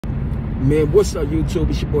Man, what's up,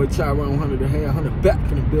 YouTube? It's your boy Tyrone Hunter the Hair Hunter, back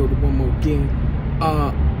in the building one more again.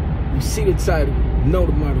 You see the title, know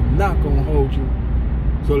the motto, not gonna hold you.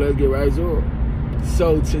 So let's get right to it.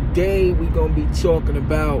 So today we gonna be talking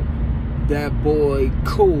about that boy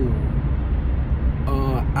Kool.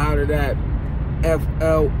 Out of that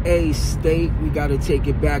FLA state, we gotta take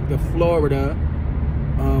it back to Florida.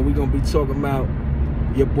 We gonna be talking about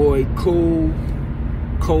your boy Kool,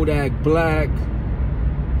 Kodak Black,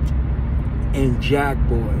 and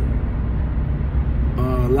JACKBOY.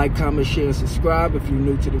 Like, comment, share, subscribe if you're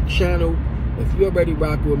new to the channel. If you already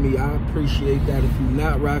rocking with me, I appreciate that. If you're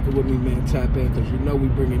not rocking with me, man, tap in, because you know we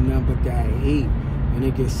bringing nothing but that heat, and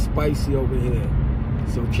it gets spicy over here.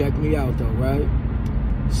 So check me out though, right?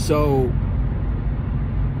 So,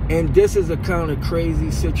 and this is a kind of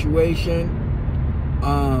crazy situation,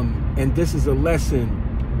 and this is a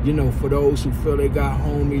lesson, you know, for those who feel they got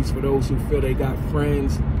homies, for those who feel they got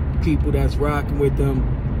friends, people that's rocking with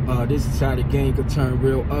them. This is how the game could turn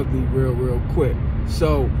real ugly real quick.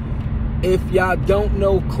 So if y'all don't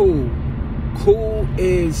know Kool, Kool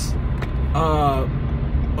is a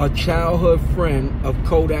childhood friend of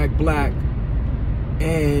Kodak Black,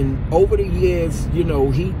 and over the years, you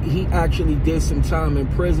know, he actually did some time in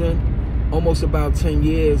prison, almost about 10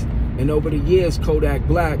 years, and over the years Kodak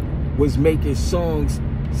Black was making songs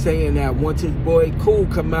saying that once his boy Kool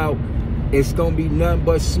come out, it's gonna be nothing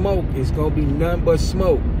but smoke. It's gonna be nothing but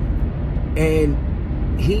smoke. And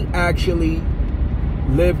he actually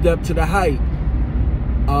lived up to the hype.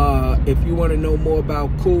 If you want to know more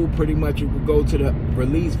about Kool, pretty much you could go to the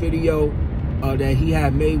release video that he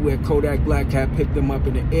had made where Kodak Black had picked him up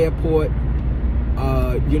in the airport,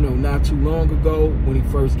 you know, not too long ago when he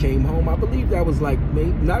first came home. I believe that was like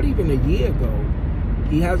maybe not even a year ago.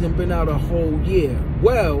 He hasn't been out a whole year.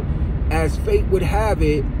 Well, as fate would have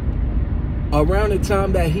it, around the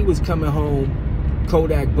time that he was coming home,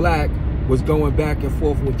 Kodak Black was going back and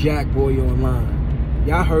forth with JACKBOY online.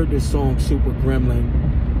 Y'all heard this song, Super Gremlin,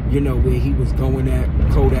 you know, where he was going at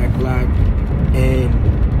Kodak Black, and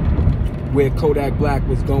where Kodak Black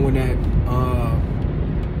was going at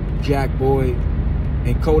JACKBOY,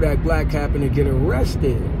 and Kodak Black happened to get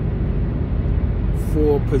arrested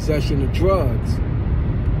for possession of drugs.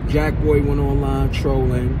 JACKBOY went online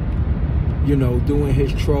trolling, you know, doing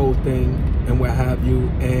his troll thing and what have you,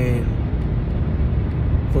 and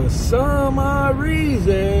for some odd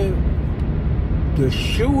reason, the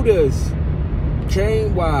shooters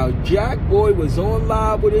came while JACKBOY was on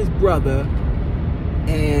live with his brother,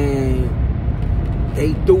 and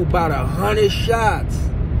they threw about 100 shots.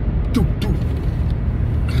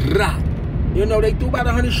 You know, they threw about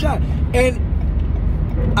 100 shots. And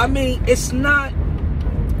I mean, it's not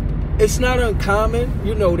uncommon,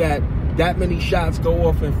 you know, that many shots go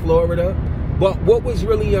off in Florida. But what was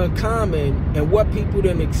really uncommon and what people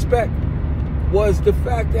didn't expect was the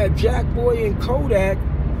fact that JACKBOY and Kodak,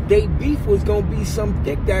 they beef was going to be some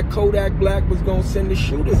thick that Kodak Black was going to send the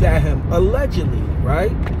shooters at him, allegedly,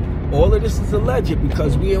 right? All of this is alleged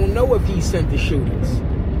because we don't know if he sent the shooters.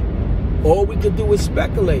 All we could do is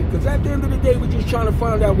speculate, because at the end of the day, we're just trying to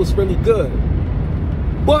find out what's really good.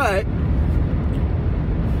 But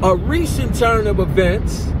a recent turn of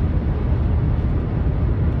events,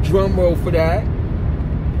 drum roll for that,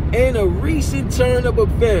 in a recent turn of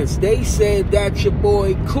events, they said that your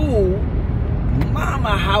boy Kool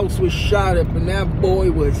mama house was shot up and that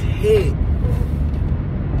boy was hit.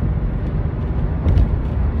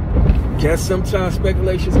 Guess sometimes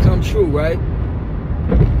speculations come true, right?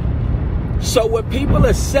 So what people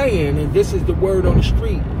are saying, and this is the word on the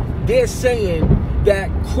street, they're saying that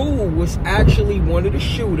Kool was actually one of the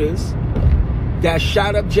shooters that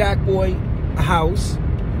shot up JACKBOY house,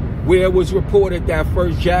 where it was reported that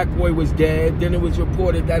first JACKBOY was dead, then it was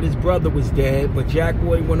reported that his brother was dead, but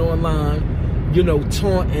JACKBOY went online, you know,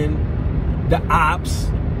 taunting the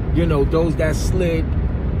ops, you know, those that slid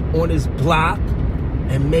on his block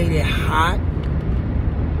and made it hot.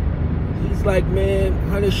 He's like, man,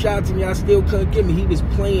 100 shots and y'all still couldn't get me. He was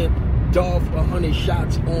playing Dolph 100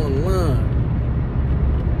 shots online,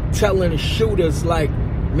 telling the shooters like,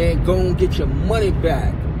 man, go and get your money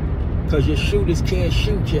back, because your shooters can't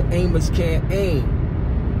shoot, your aimers can't aim.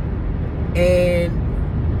 And,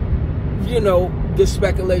 you know, the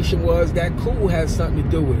speculation was that Kool had something to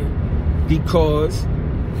do with it, because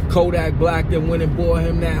Kodak Black then went and bought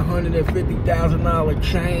him that $150,000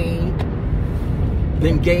 chain,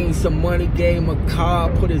 then gained some money, gave him a car,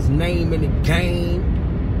 put his name in the game.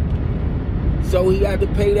 So he had to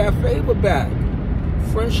pay that favor back.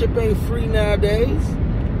 Friendship ain't free nowadays,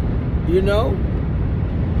 you know.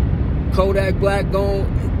 Kodak Black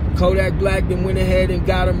then went ahead and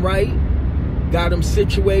got him right. got him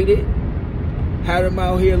situated, had him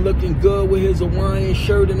out here looking good with his Hawaiian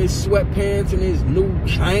shirt and his sweatpants and his new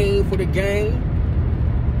chain for the game.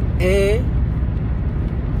 And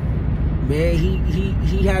man,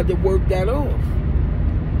 he had to work that off,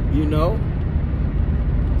 you know.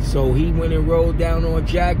 So he went and rolled down on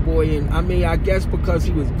JACKBOY, and I mean, I guess because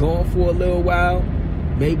he was gone for a little while,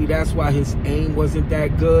 maybe that's why his aim wasn't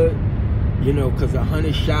that good, you know, because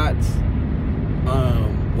 100 shots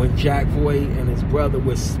when JACKBOY and his brother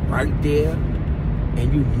was right there,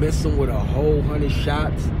 and you miss him with a whole 100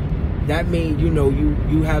 shots, that means, you know,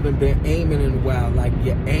 you haven't been aiming in a while. Like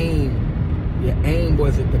your aim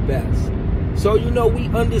wasn't the best. So, you know, we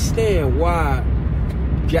understand why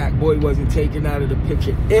JACKBOY wasn't taken out of the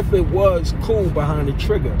picture if it was cool behind the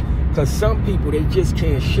trigger, because some people, they just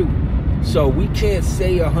can't shoot. So we can't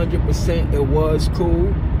say 100% it was cool,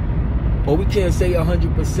 or we can't say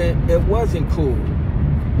 100% it wasn't cool.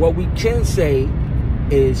 What we can say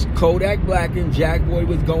is Kodak Black and JACKBOY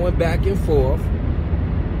was going back and forth.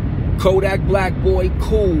 Kodak Black boy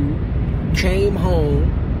Cool came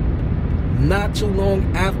home. Not too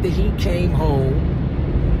long after he came home,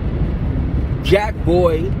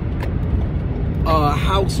 JACKBOY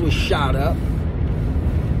house was shot up,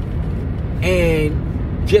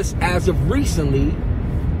 and just as of recently,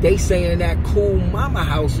 they saying that Cool mama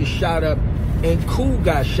house was shot up and Cool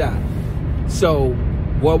got shot. So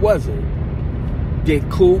what was it? Did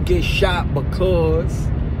Cool get shot because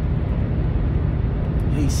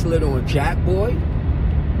he slid on JACKBOY?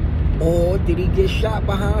 Or did he get shot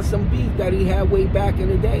behind some beef that he had way back in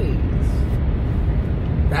the days?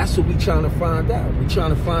 That's what we trying to find out. We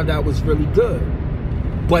trying to find out what's really good.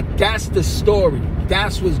 But that's the story.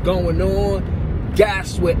 That's what's going on.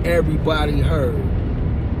 That's what everybody heard.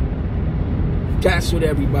 That's what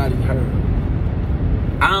everybody heard.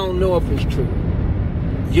 I don't know if it's true.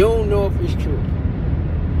 You don't know if it's true.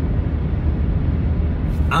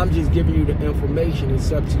 I'm just giving you the information. It's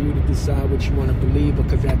up to you to decide what you want to believe,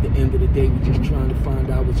 because at the end of the day, we're just trying to find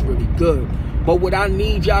out what's really good. But what I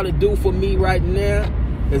need y'all to do for me right now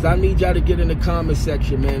is I need y'all to get in the comment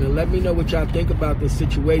section, man, and let me know what y'all think about this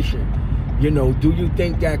situation. You know, do you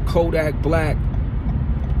think that Kodak Black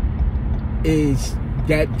is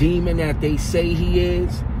that demon that they say he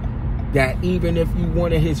is? That even if you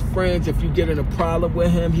one of his friends, if you get in a problem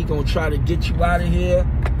with him, he gonna try to get you out of here?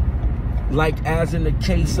 Like as in the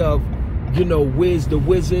case of, you know, Wiz the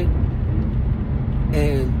Wizard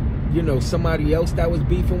and, you know, somebody else that was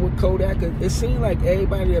beefing with Kodak. It seemed like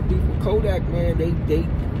everybody that beef with Kodak, man, they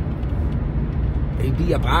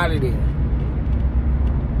be up out of there.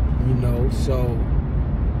 You know, so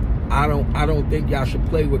I don't think y'all should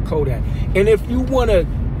play with Kodak. And if you wanna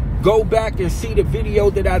go back and see the video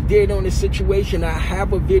that I did on the situation, I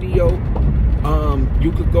have a video.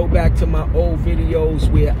 You could go back to my old videos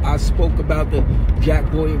where I spoke about the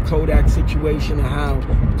JACKBOY and Kodak situation and how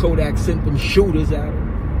Kodak sent them shooters at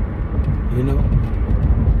him. You know?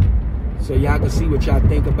 So y'all can see what y'all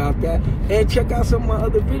think about that. And check out some of my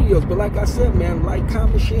other videos. But like I said, man, like,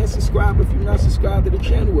 comment, share, and subscribe if you're not subscribed to the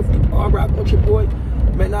channel. If you are rocking with your boy,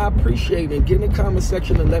 man, I appreciate it. And get in the comment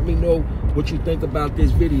section and let me know what you think about this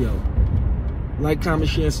video. Like, comment,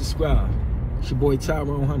 share, and subscribe. It's your boy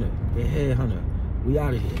Tyrone Hunter, the Head Hunter. We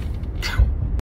out of here.